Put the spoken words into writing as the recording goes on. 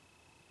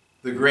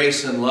The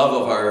grace and love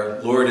of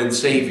our Lord and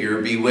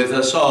Savior be with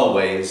us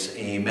always.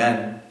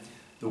 Amen.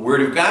 The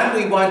Word of God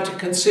we want to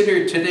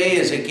consider today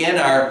is again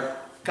our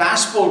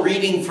Gospel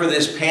reading for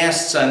this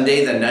past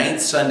Sunday, the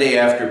 9th Sunday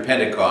after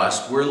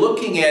Pentecost. We're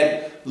looking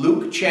at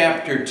Luke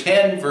chapter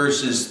 10,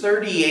 verses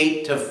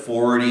 38 to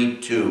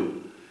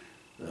 42.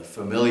 The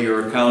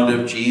familiar account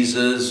of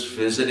Jesus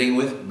visiting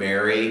with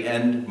Mary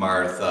and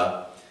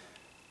Martha.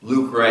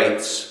 Luke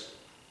writes,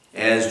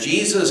 "As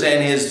Jesus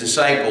and his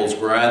disciples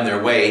were on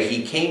their way,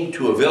 he came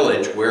to a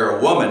village where a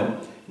woman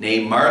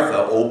named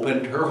Martha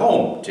opened her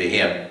home to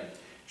him.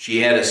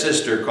 She had a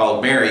sister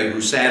called Mary who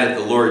sat at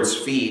the Lord's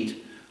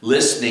feet,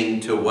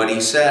 listening to what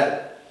he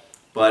said.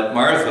 But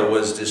Martha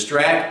was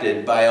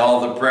distracted by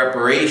all the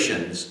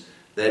preparations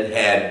that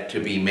had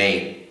to be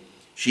made.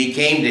 She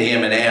came to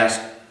him and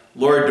asked,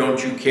 'Lord,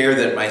 don't you care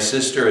that my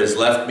sister has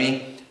left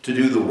me to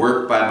do the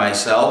work by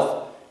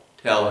myself?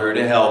 Tell her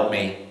to help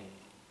me.'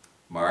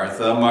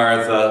 'Martha,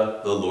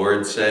 Martha,' the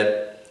Lord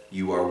said,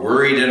 'you are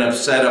worried and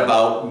upset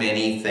about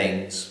many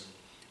things,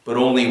 but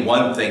only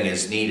one thing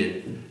is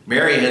needed.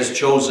 Mary has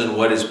chosen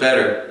what is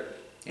better,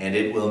 and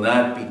it will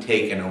not be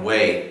taken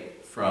away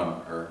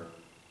from her.'"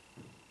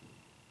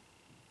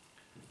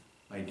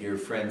 My dear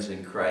friends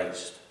in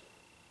Christ,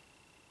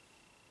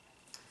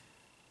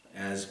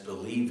 as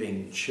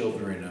believing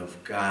children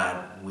of God,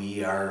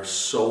 we are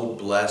so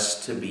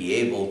blessed to be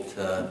able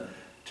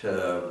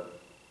to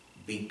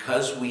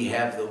because we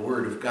have the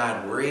Word of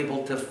God, we're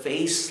able to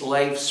face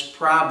life's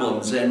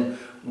problems, and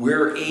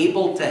we're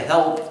able to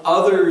help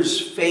others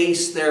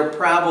face their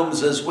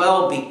problems as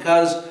well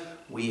because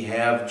we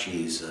have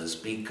Jesus,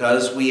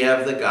 because we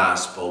have the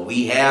gospel.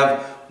 We have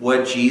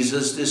what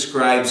Jesus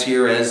describes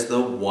here as the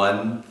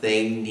one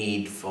thing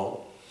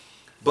needful.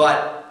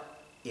 But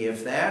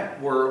if that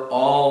were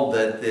all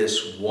that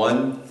this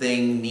one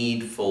thing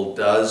needful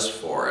does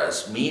for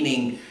us,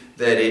 meaning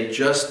that it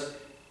just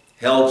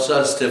helps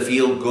us to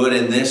feel good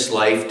in this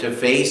life, to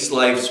face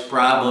life's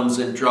problems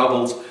and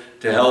troubles,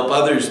 to help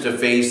others to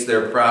face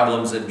their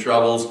problems and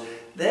troubles,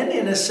 then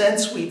in a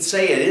sense we'd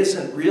say it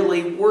isn't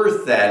really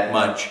worth that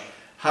much.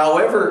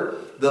 However,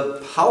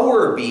 the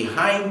power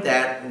behind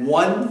that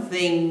one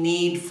thing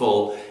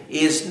needful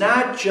is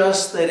not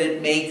just that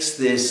it makes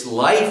this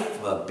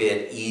life a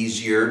bit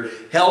easier,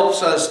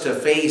 helps us to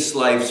face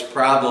life's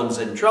problems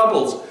and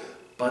troubles,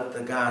 but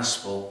the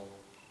gospel,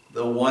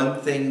 the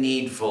one thing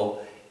needful,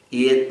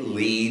 it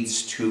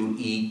leads to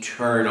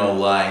eternal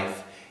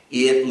life.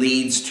 It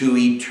leads to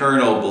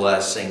eternal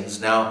blessings.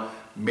 Now,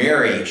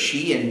 Mary,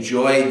 she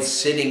enjoyed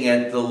sitting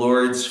at the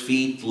Lord's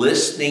feet,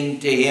 listening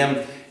to him,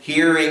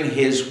 hearing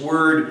his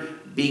word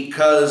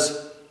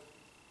because,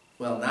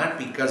 well, not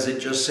because it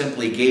just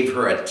simply gave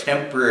her a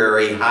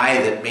temporary high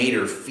that made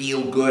her feel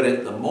good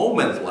at the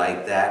moment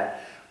like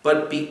that,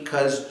 but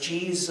because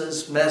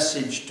Jesus'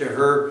 message to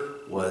her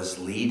was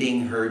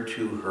leading her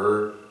to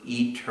her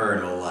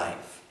eternal life.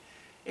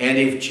 And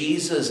if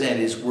Jesus and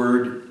his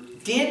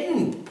word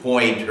didn't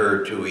point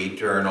her to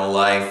eternal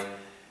life,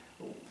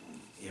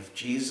 if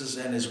Jesus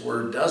and his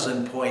word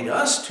doesn't point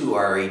us to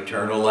our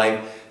eternal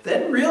life,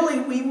 then really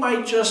we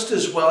might just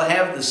as well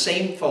have the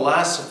same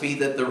philosophy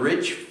that the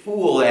rich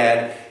fool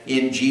had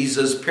in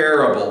Jesus'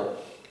 parable.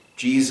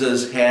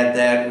 Jesus had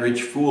that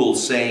rich fool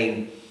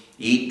saying,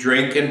 "Eat,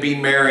 drink, and be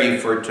merry,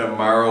 for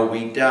tomorrow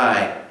we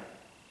die."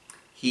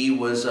 He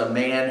was a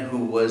man who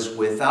was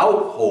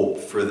without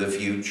hope for the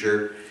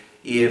future.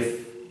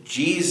 If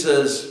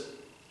Jesus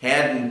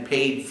hadn't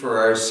paid for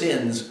our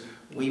sins,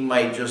 we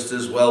might just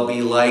as well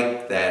be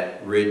like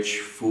that rich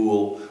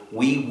fool.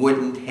 We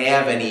wouldn't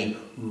have any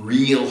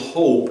real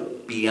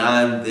hope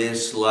beyond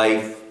this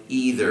life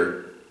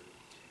either.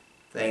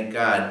 Thank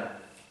God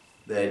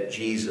that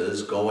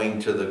Jesus going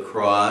to the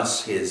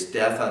cross, his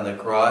death on the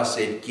cross,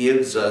 it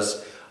gives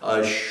us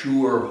a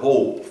sure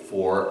hope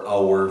for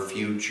our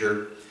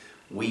future.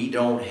 We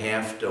don't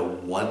have to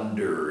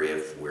wonder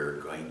if we're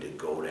going to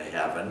go to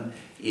heaven.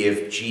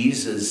 If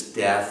Jesus'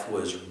 death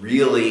was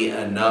really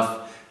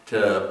enough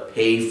to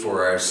pay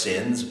for our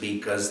sins,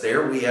 because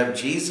there we have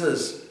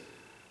Jesus,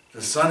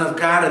 the Son of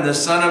God and the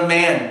Son of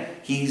Man.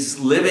 He's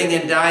living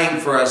and dying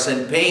for us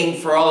and paying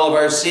for all of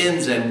our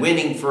sins and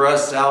winning for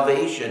us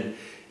salvation.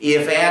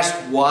 If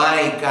asked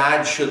why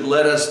God should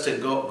let us to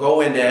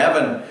go into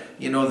heaven,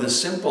 the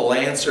simple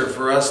answer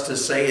for us to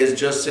say is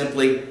just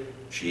simply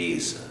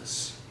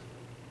Jesus.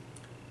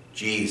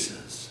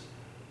 Jesus.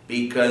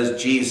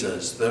 Because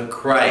Jesus, the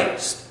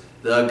Christ,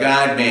 the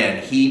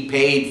God-man, he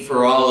paid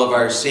for all of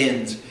our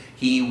sins.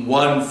 He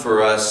won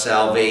for us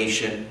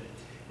salvation.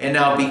 And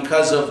now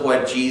because of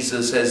what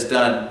Jesus has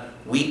done,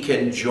 we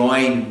can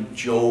join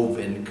Job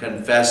in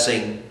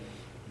confessing.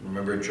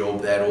 Remember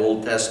Job, that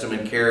Old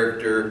Testament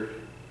character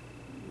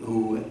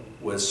who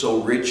was so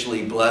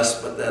richly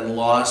blessed but then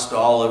lost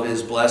all of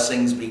his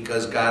blessings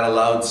because God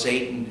allowed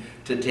Satan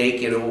to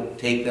take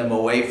them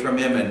away from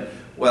him. And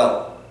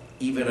well,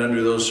 even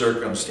under those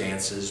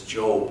circumstances,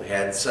 Job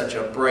had such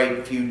a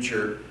bright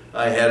future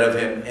ahead of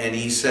him. And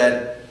he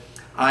said,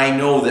 "I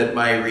know that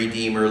my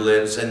Redeemer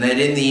lives, and that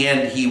in the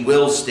end he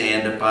will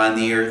stand upon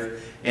the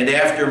earth. And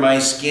after my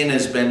skin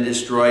has been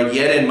destroyed,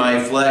 yet in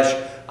my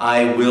flesh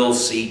I will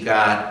see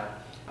God.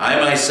 I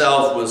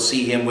myself will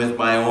see him with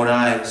my own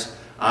eyes,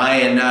 I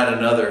and not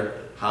another.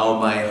 How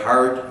my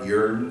heart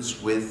yearns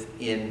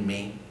within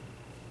me.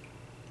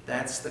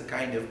 That's the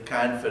kind of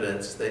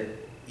confidence that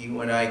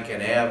you and I can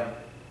have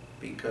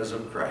because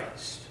of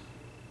Christ,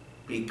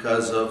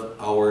 because of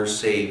our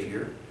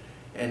Savior.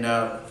 And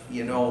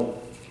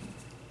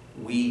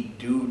we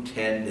do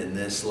tend in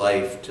this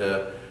life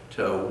to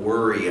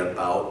worry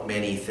about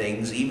many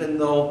things, even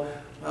though,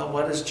 well,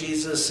 what does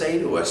Jesus say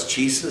to us?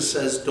 Jesus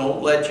says,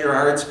 don't let your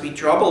hearts be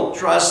troubled.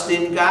 Trust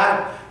in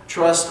God.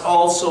 Trust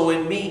also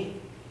in me.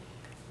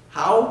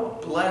 How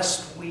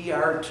blessed we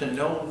are to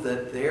know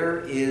that there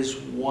is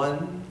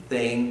one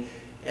thing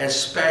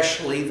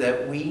especially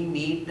that we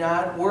need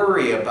not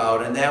worry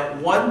about. And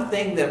that one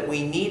thing that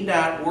we need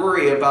not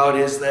worry about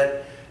is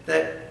that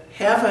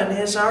heaven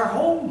is our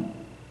home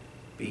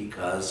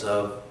because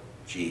of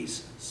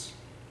Jesus.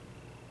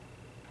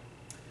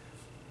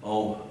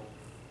 Oh,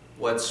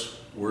 what's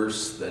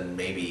worse than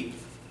maybe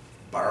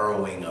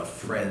borrowing a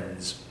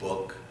friend's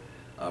book,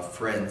 a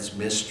friend's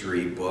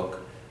mystery book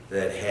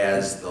that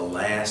has the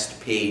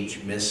last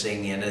page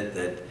missing in it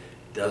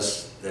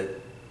that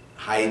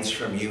hides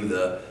from you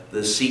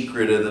the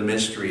secret of the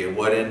mystery of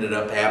what ended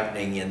up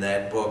happening in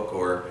that book?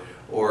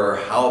 Or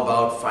how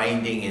about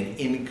finding an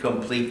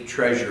incomplete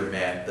treasure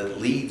map that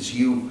leads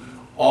you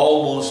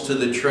almost to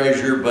the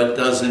treasure but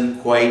doesn't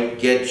quite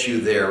get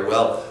you there?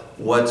 Well,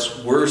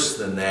 what's worse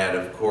than that,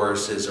 of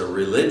course, is a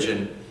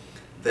religion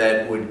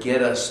that would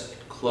get us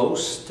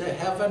close to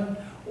heaven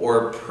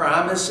or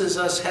promises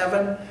us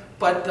heaven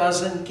but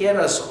doesn't get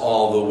us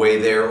all the way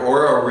there,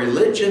 or a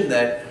religion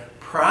that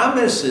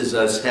promises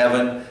us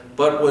heaven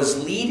but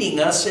was leading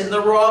us in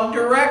the wrong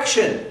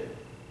direction.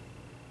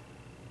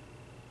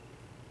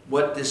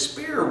 What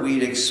despair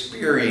we'd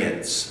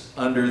experience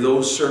under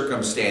those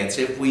circumstances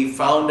if we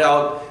found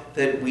out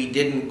that we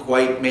didn't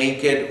quite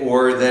make it,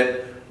 or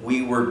that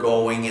we were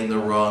going in the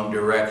wrong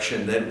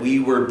direction, that we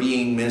were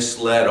being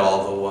misled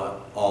all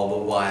the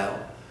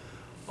while.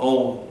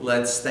 Oh,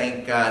 let's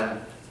thank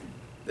God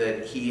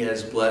that he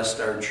has blessed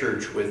our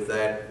church with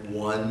that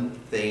one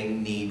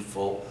thing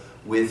needful,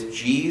 with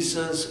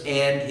Jesus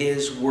and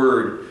his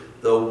word,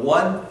 the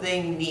one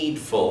thing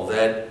needful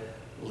that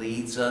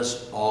leads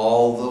us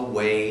all the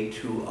way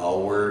to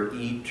our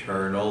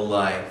eternal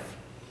life.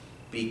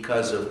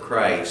 Because of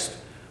Christ,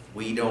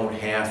 we don't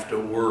have to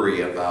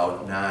worry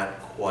about not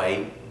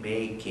quite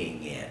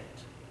making it.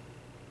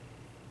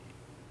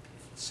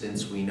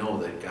 Since we know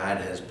that God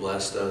has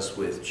blessed us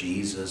with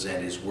Jesus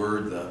and his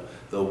word,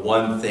 the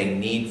one thing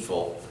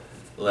needful,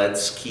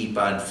 let's keep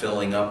on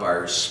filling up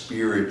our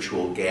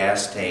spiritual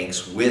gas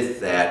tanks with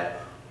that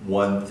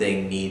one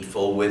thing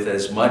needful, with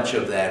as much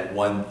of that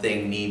one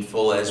thing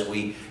needful as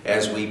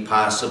we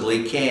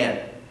possibly can.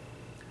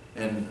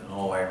 And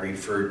I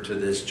referred to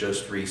this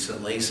just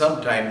recently.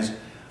 Sometimes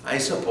I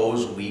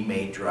suppose we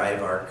may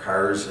drive our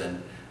cars,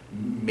 and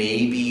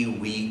maybe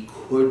we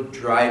could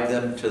drive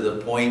them to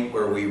the point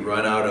where we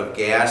run out of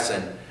gas,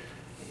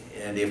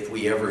 and if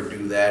we ever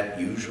do that,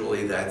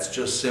 usually that's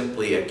just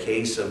simply a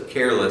case of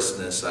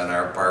carelessness on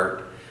our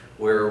part,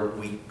 where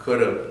we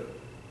could have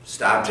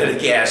stopped at a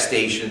gas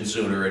station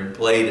sooner and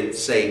played it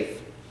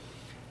safe.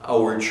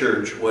 Our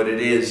church, what it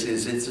is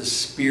it's a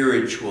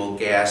spiritual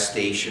gas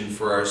station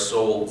for our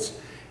souls.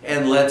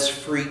 And let's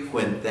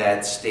frequent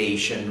that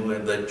station,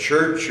 the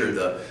church or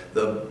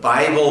the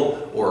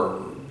Bible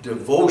or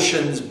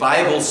devotions,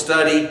 Bible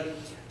study,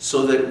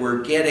 so that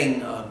we're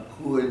getting a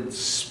good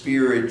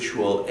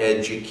spiritual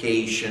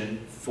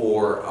education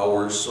for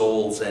our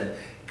souls and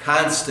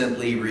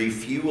constantly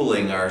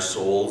refueling our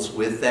souls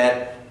with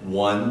that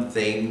one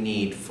thing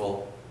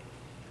needful.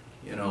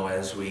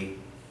 As we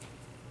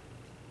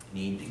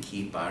need to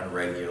keep on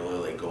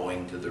regularly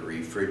going to the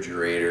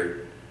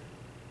refrigerator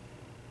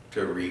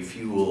to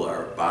refuel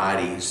our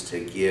bodies, to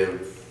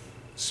give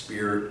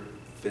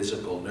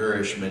physical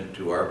nourishment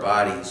to our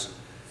bodies,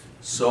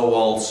 so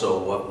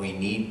also what we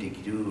need to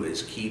do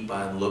is keep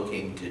on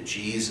looking to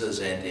Jesus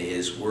and to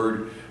his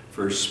word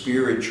for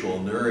spiritual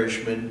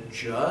nourishment,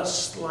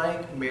 just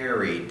like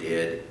Mary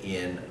did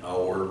in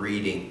our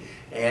reading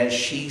as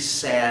she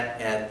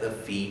sat at the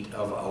feet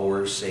of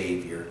our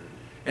Savior.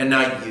 And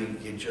now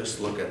you just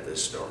look at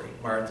this story.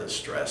 Martha's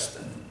stressed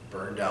and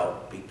burned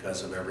out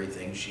because of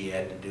everything she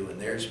had to do. And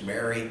there's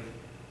Mary,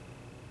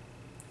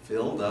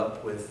 filled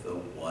up with the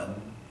one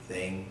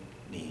thing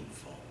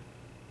needful.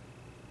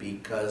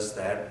 Because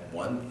that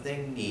one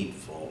thing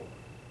needful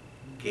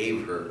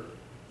gave her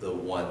the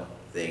one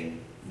thing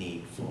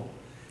needful.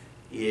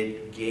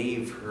 It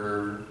gave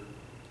her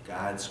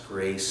God's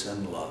grace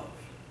and love.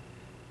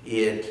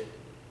 It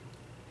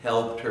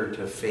helped her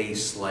to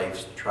face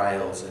life's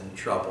trials and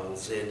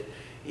troubles.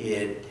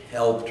 It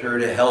helped her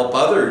to help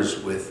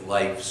others with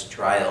life's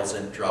trials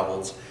and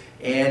troubles.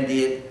 And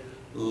it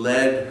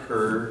led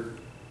her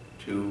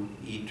to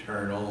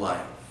eternal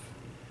life.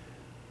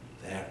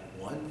 That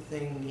one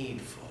thing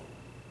needful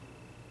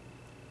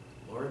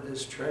Lord,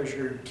 this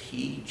treasure,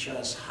 teach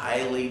us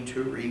highly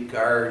to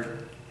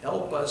regard.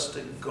 Help us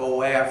to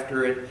go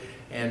after it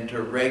and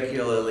to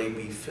regularly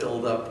be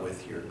filled up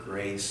with your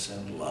grace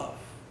and love.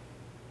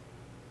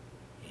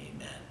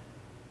 Amen.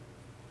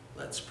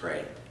 Let's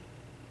pray.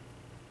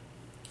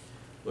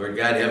 Lord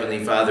God,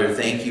 Heavenly Father,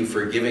 thank you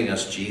for giving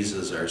us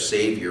Jesus, our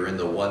Savior, and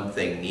the one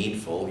thing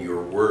needful,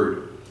 your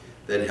word,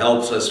 that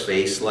helps us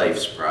face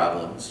life's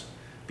problems.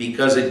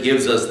 Because it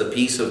gives us the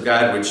peace of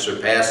God which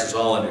surpasses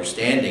all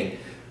understanding,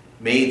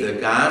 may the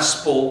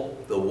gospel,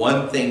 the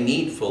one thing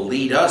needful,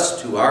 lead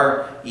us to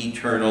our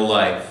eternal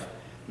life.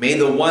 May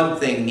the one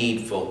thing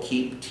needful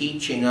keep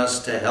teaching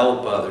us to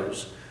help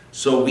others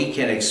so we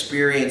can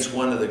experience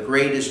one of the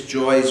greatest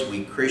joys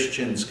we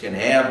Christians can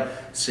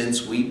have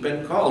since we've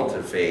been called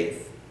to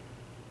faith,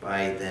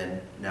 by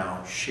then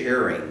now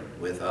sharing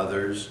with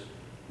others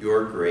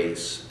your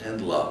grace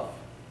and love.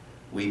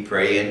 We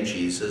pray in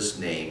Jesus'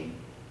 name.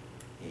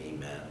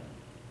 Amen.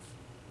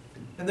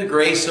 And the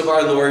grace of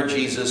our Lord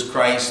Jesus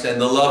Christ and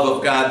the love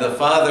of God the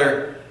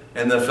Father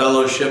and the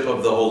fellowship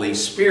of the Holy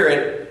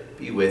Spirit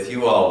be with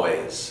you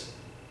always.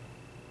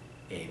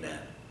 Amen.